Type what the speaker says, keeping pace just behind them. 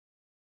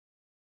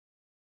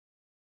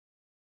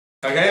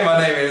Okay,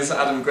 my name is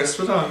Adam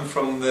Gristwood. I'm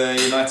from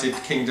the United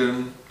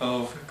Kingdom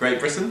of Great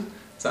Britain.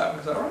 Is that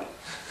right?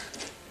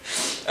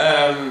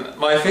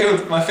 My field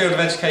of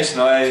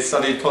education, I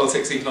studied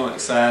politics,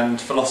 economics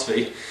and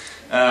philosophy.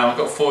 I've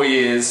got 4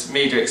 years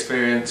media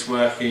experience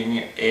working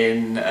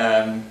in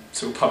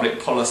sort of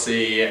public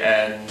policy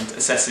and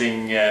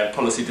assessing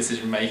policy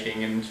decision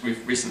making, and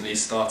we've recently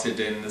started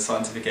in the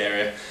scientific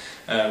area,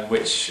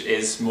 which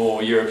is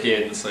more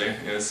European, so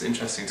it was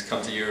interesting to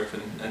come to Europe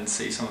and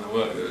see some of the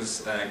work that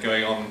was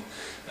going on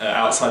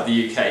outside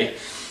the UK.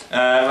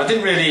 I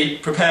didn't really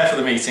prepare for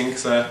the meeting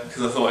because I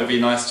thought it'd be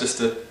nice just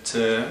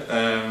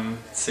to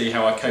see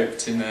how I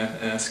coped in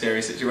a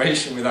scary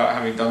situation without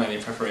having done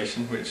any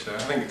preparation, which I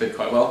think I did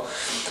quite well.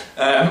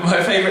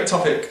 My favourite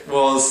topic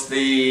was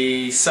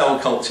the cell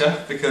culture,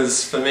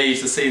 because for me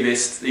to see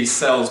these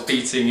cells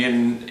beating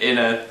in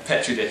a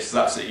petri dish is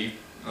absolutely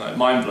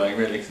mind-blowing,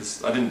 really,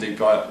 because I didn't do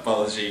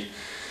biology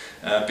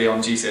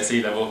beyond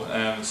GCSE level,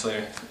 so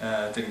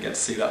didn't get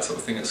to see that sort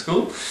of thing at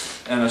school,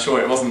 and I'm sure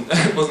it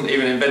wasn't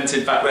even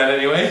invented back then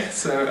anyway,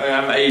 so I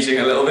am ageing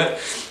a little bit.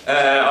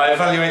 I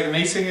evaluate the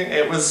meeting.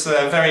 It was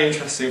very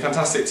interesting,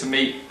 fantastic to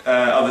meet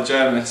other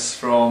journalists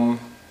from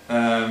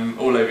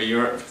all over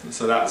Europe,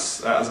 so that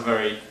was a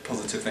very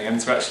positive thing, and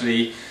to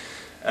actually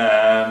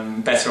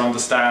better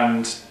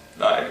understand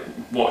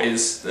what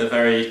is a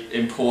very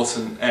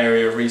important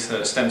area of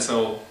research. Stem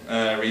cell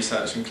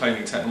research and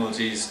cloning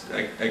technologies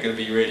are going to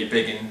be really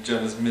big in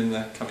journalism in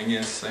the coming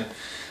years, so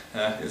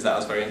that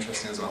was very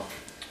interesting as well.